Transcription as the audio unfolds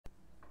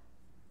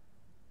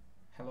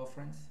Hello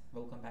friends,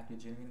 welcome back to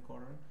Genuine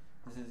Coder.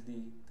 This is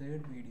the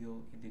third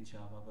video in the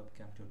Java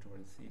webcam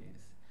tutorial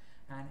series,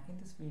 and in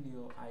this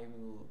video I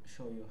will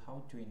show you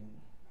how to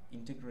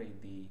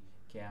integrate the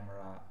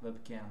camera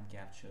webcam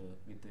capture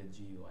with the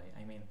GUI.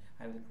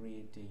 I will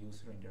create a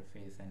user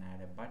interface and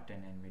add a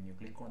button, and when you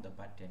click on the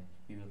button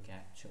we will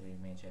capture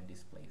image and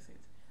displays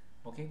it.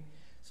 Okay,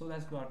 so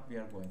that's what we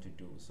are going to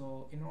do.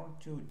 So in order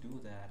to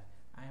do that,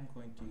 I am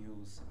going to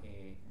use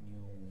a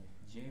new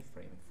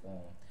JFrame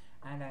form,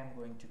 and I am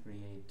going to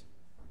create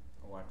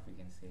what we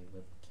can say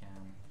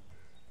webcam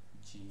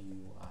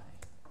GUI.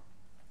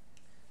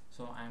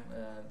 So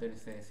there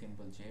is a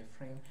simple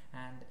JFrame,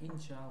 and in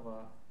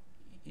Java,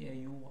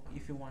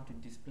 if you want to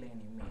display an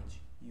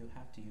image, you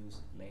have to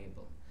use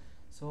label.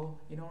 So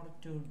in order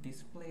to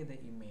display the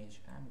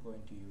image, I'm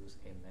going to use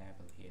a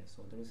label here.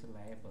 So there is a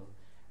label,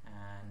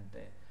 and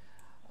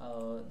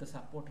the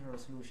supported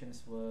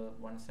resolutions were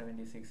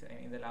 176.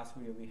 In the last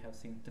video we have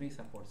seen 3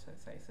 support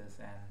sizes,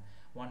 and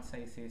one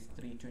size is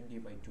 320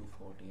 by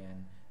 240,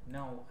 and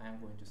now I am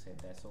going to set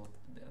that. So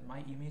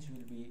my image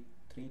will be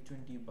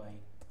 320 by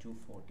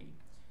 240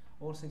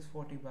 or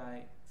 640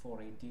 by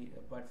 480,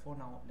 but for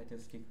now let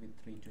us stick with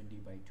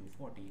 320 by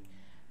 240,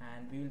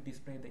 and we will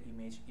display the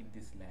image in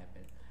this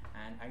label.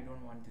 And I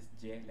don't want this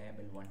J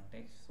label one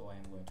text, so I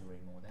am going to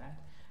remove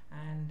that,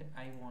 and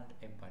I want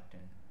a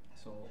button.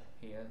 So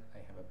here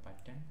I have a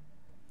button,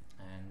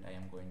 and I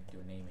am going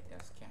to name it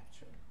as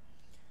capture.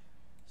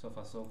 So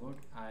far so good.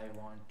 I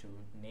want to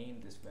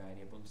name this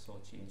variable, so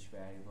change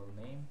variable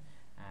name,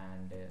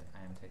 and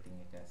I am setting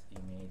it as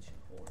image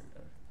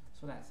holder.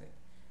 So that's it.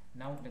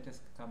 Now let us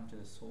come to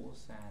the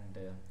source, and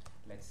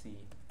let's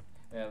see.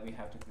 We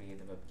have to create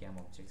the webcam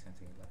objects and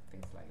things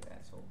like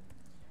that. So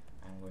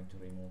I'm going to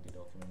remove the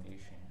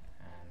documentation,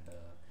 and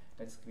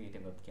let's create a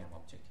webcam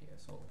object here.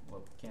 So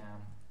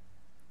webcam.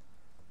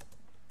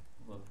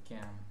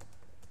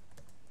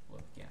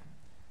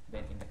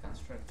 Then in the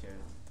constructor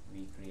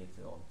we create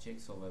the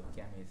object. So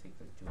webcam is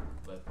equal to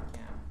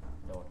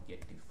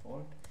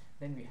webcam.getDefault.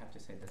 Then we have to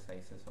set the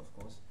sizes, of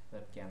course.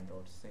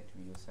 Webcam.set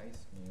view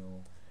size,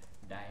 new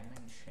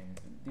dimension.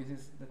 This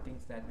is the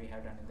things that we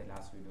have done in the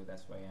last video,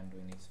 that's why I'm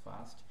doing this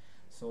fast.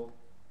 So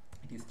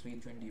it is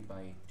 320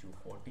 by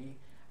 240,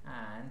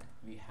 and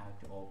we have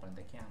to open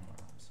the camera.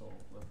 So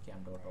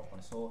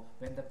webcam.open. So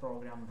when the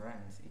program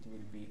runs, it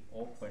will be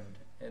opened,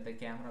 the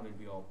camera will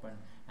be open,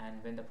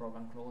 and when the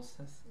program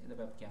closes, the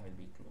webcam will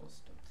be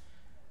closed.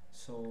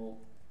 So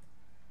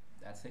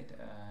that's it,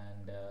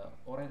 and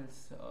or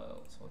else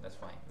so that's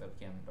fine,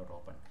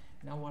 webcam.open.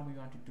 Now what we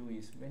want to do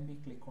is, when we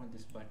click on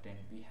this button,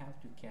 we have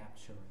to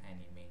capture an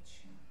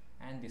image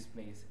and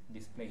display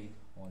it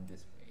on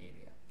this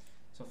area.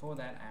 So for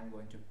that I'm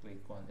going to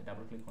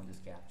double click on this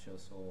capture.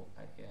 So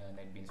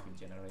NetBeans will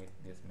generate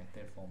this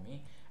method for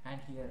me, and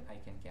here I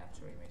can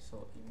capture image.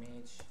 So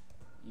image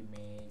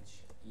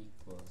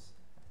equals,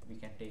 we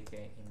can take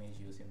an image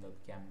using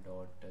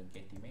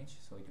webcam.getImage.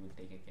 So it will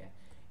take a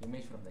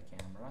image from the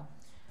camera,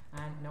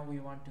 and now we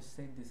want to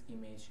set this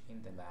image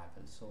in the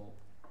label. So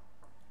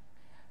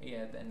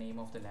yeah, the name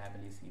of the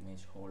label is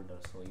image holder.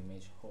 So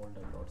image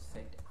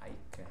holder.set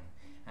icon,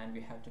 and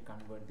we have to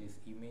convert this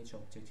image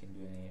object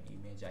into an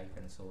image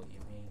icon. So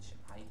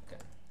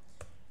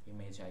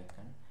image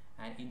icon,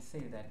 and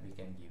inside that we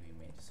can give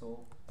image.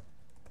 So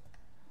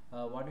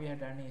what we have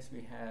done is,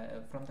 we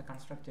have from the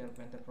constructor,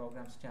 when the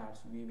program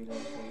starts, we will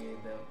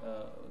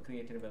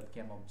create a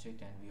webcam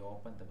object, and we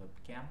open the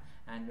webcam,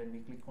 and when we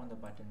click on the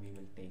button we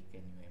will take a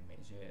new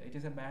image. It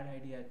is a bad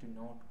idea to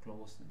not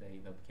close the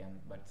webcam,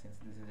 but since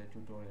this is a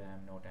tutorial, I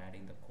am not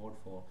adding the code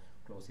for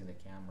closing the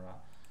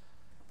camera.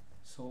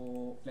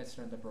 So let's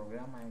run the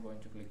program. I am going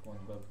to click on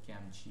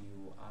webcam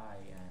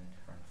GUI and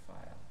run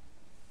file.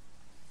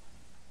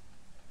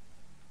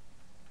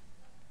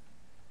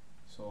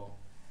 So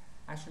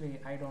actually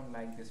I don't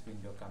like this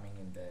window coming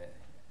in the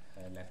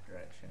left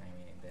direction,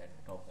 in the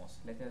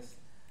topmost. Let us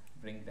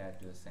bring that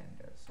to the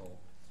center. So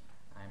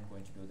I'm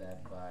going to do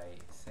that by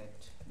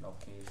set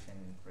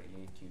location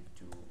relative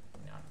to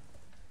none.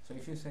 So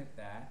if you set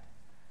that,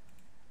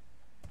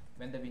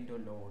 when the window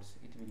loads,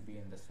 it will be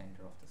in the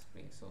center of the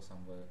screen, so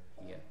somewhere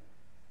here.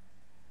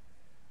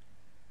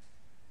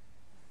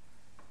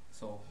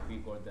 So we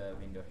got the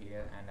window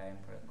here, and I am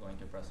going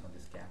to press on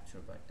this capture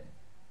button.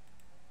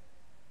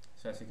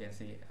 So as you can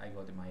see, I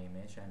got my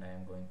image, and I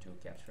am going to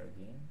capture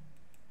again.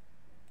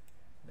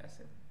 That's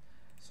it.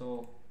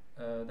 So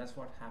that's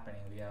what's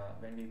happening.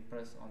 When we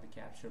press on the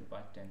capture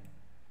button,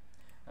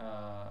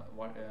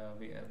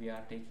 we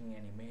are taking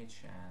an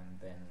image and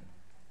then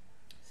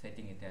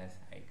setting it as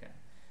icon.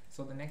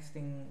 So the next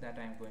thing that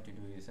I'm going to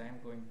do is, I'm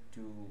going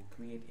to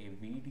create a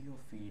video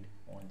feed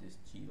on this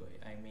GUI.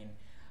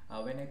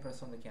 When I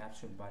press on the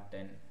capture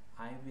button,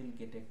 I will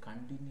get a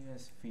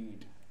continuous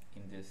feed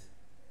in this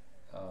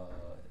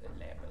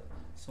label.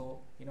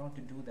 So in order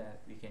to do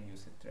that, we can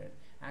use a thread.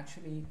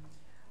 Actually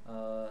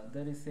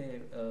there is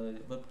a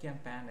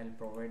webcam panel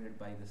provided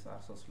by this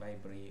RSource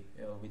library,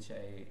 which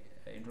I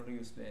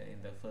introduced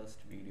in the first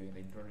video, in the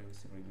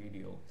introductory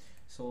video.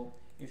 So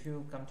if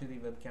you come to the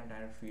webcam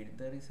direct feed,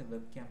 there is a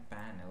webcam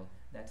panel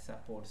that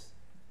supports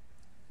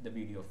the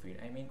video feed.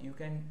 I mean, you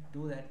can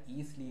do that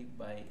easily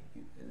by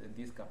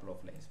these couple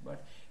of lines,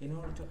 but in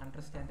order to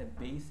understand the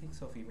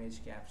basics of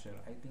image capture,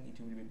 I think it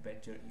will be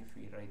better if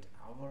we write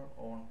our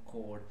own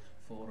code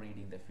for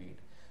reading the feed.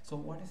 So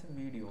what is a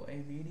video?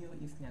 A video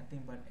is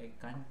nothing but a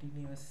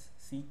continuous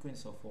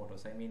sequence of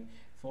photos. I mean,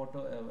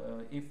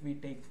 if we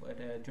take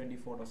 20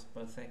 photos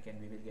per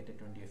second, we will get a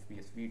 20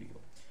 fps video.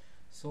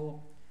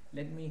 So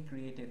let me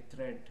create a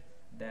thread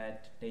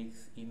that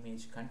takes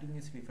image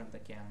continuously from the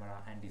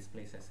camera and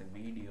displays as a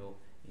video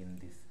in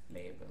this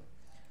label.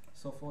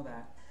 So for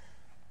that,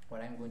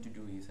 what I'm going to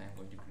do is I'm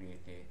going to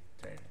create a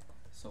thread.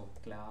 So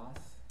class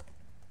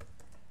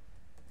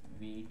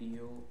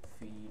video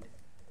feed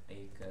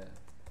taker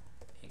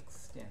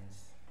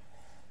extends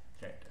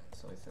thread.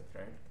 So it's a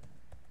thread.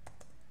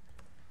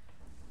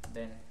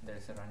 Then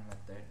there's a run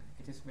method.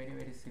 It is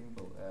very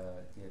simple.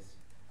 Yes,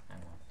 hang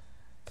on.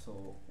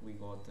 So we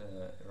got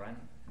run.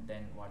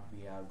 Then what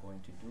we are going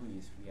to do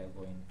is we are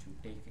going to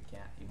take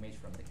a image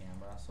from the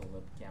camera. So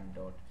webcam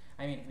dot,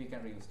 I mean, we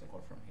can reuse the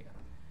code from here.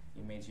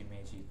 Image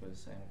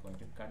equals, I'm going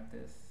to cut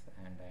this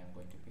and I am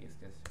going to paste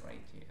this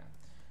right here.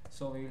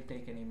 So we will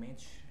take an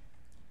image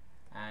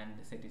and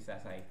set it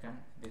as icon.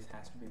 This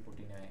has to be put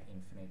in an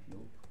infinite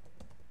loop.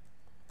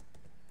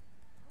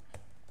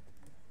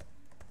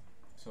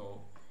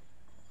 So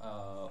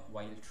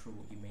while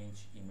true,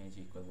 image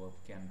equal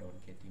webcam dot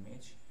get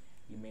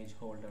image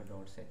holder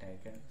dot set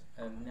icon.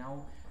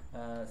 Now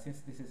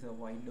since this is a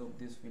while loop,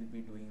 this will be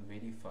doing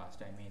very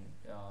fast. I mean,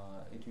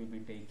 it will be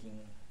taking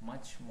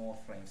much more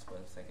frames per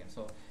second.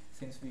 So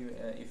since we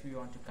if we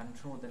want to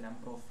control the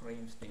number of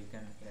frames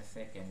taken in a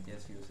second,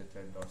 just use a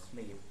thread dot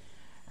slave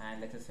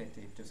and let us set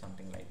it to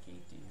something like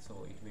 80.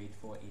 So it wait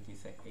for 80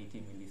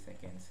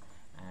 milliseconds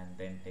and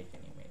then take an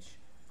image.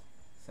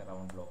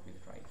 Surround block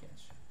with try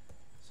catch.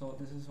 So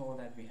this is all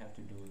that we have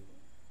to do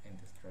in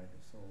this thread.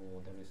 So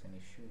there is an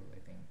issue, I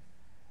think.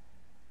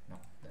 No,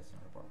 that's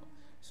not a problem.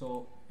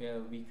 So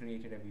we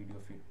created a video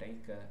feed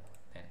taker.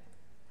 Then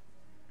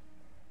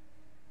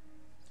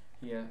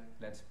here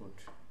let's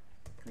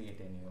create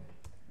a new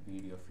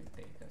video feed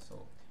taker.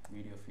 So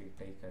video feed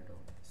taker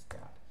dot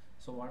start.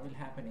 So what will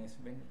happen is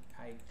when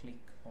I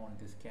click on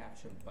this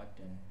capture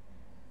button,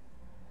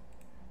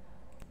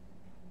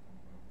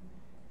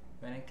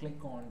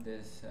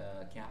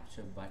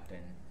 capture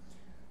button,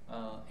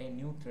 a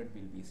new thread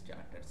will be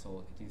started.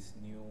 So it is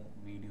new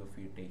video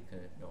feed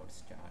taker dot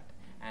start,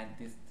 and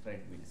this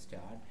thread will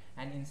start,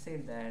 and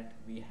inside that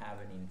we have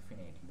an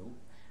infinite loop,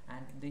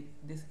 and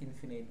this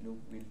infinite loop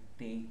will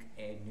take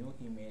a new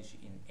image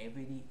in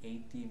every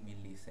 80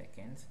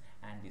 milliseconds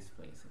and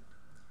displays it.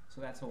 So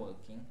that's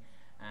working,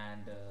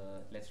 and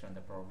let's run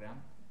the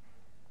program.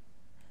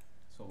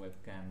 So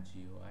webcam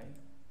GUI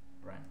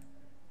run.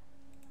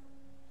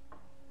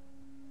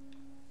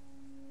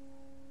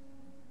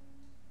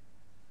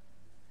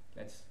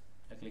 Let's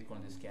click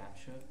on this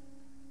capture.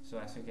 So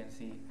as you can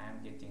see,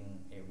 I'm getting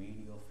a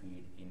video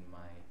feed in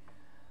my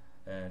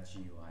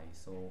GUI.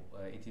 So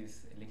it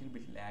is a little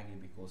bit laggy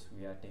because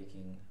we are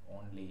taking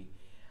only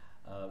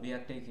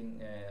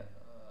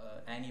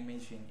an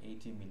image in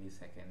 80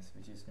 milliseconds,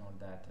 which is not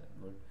that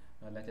good.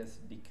 Let us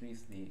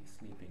decrease the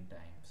sleeping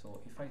time.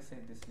 So if I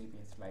set the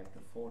sleeping time to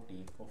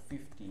 40 or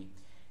 50,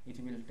 it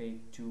will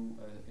take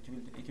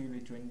it will be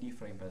 20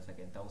 frames per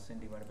second. 1000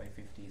 divided by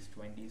 50 is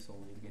 20, so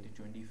we'll get a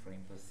 20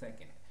 frames per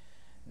second.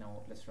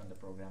 Now let's run the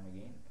program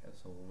again.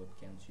 So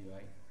webcam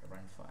GUI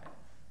run file.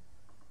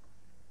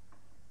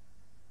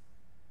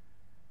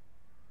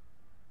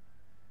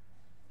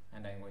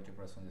 And I'm going to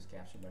press on this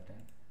capture button.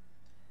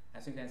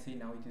 As you can see,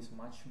 now it is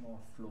much more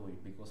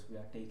fluid because we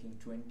are taking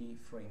 20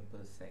 frames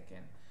per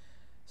second.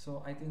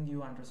 So I think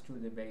you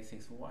understood the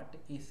basics. What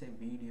is a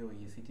video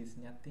is, it is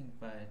nothing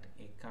but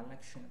a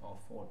collection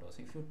of photos.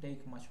 If you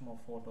take much more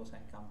photos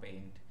and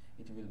combine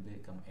it will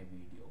become a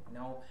video.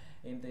 Now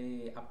in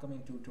the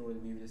upcoming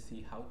tutorial we will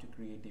see how to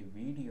create a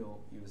video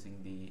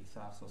using the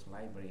source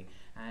library,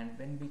 and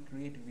when we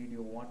create a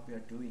video, what we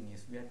are doing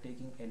is we are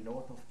taking a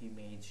lot of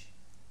image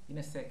in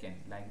a second,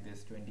 like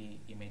this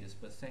 20 images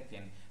per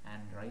second,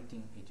 and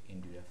writing it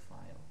into a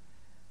file.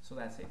 So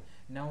that's it.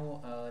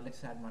 Now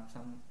let's add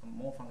some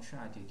more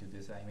functionality to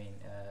this. I mean,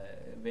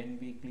 when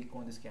we click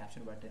on this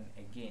capture button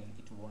again,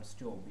 it won't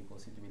stop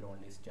because it will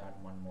only start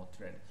one more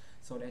thread.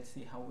 So let's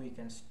see how we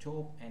can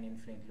stop an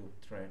infinite loop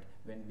thread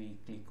when we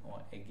click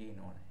on again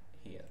on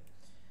here.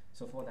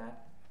 So for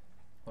that,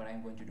 what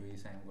I'm going to do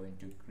is I'm going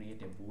to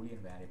create a boolean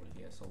variable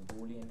here. So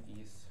boolean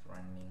is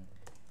running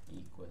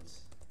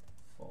equals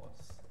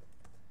false.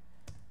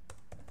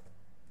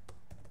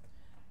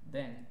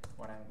 Then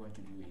what I'm going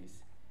to do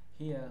is,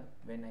 here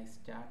when I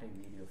start a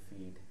video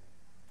feed,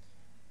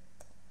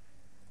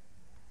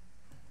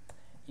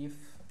 if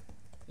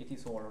it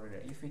is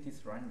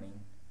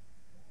running,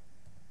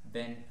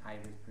 then I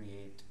will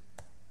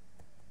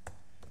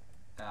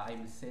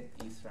set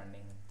is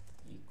running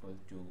equal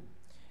to,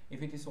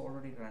 if it is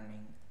already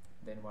running,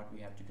 then what we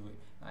have to do,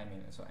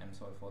 I'm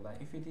sorry for that.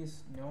 If it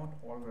is not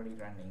already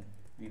running,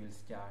 we will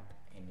start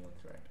a new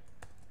thread.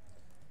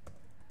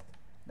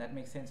 That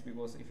makes sense,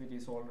 because if it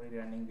is already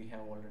running, we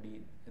have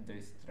already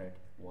this thread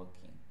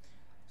working.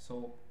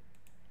 So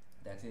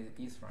that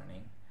is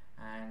running,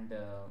 and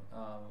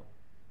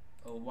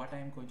what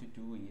I'm going to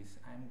do is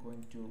I'm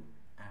going to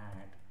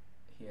add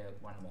here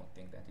one more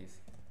thing, that is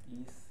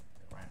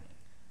running.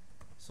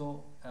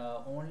 So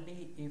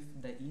only if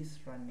the is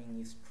running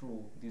is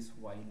true, this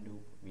while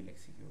loop will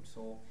execute.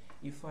 So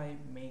if I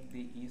make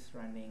the is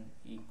running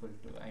equal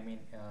to, I mean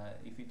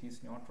if it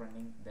is not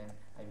running, then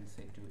I will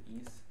say to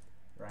is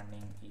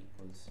running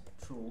equals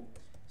true.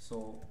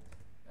 So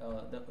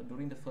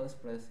during the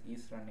first press,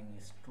 is running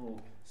is true,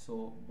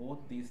 so both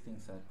these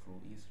things are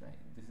true. Is right,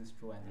 this is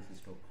true and this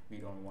is true. We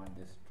don't want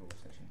this true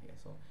section here,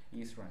 so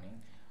is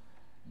running.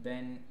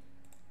 Then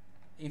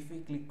if we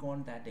click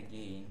on that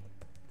again,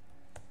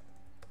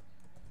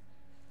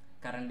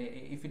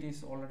 currently if it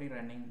is already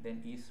running,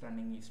 then is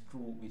running is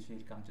true, which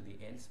will come to the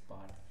else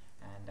part,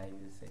 and I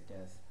will set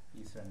as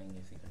is running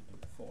is equal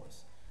to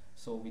false,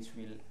 so which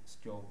will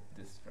stop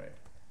this thread.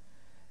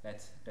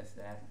 Let's test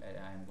that.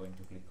 I'm going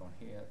to click on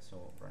here,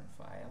 so run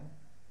file,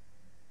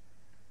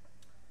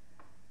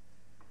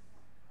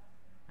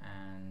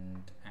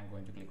 and I'm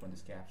going to click on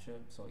this capture.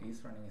 So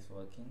is running is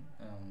working,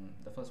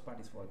 the first part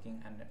is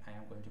working, and I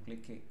am going to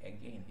click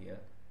again here.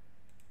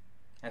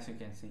 As you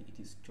can see,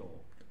 it is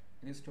stopped.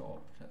 It is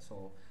stopped.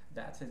 So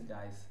that's it,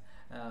 guys.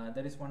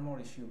 There is one more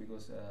issue,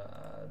 because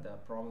the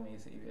problem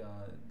is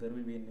there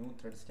will be a new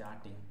thread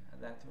starting.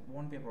 That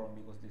won't be a problem,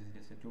 because this is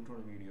just a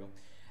tutorial video.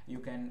 You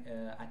can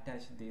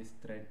attach this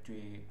thread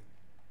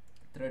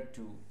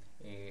to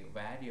a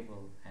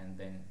variable and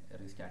then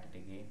restart it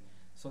again.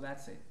 So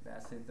that's it.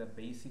 That's it. The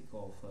basic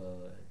of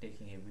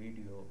taking a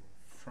video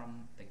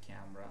from the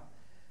camera.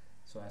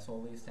 So as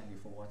always, thank you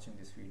for watching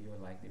this video.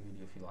 Like the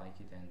video if you like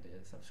it, and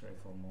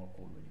subscribe for more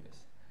cool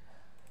videos.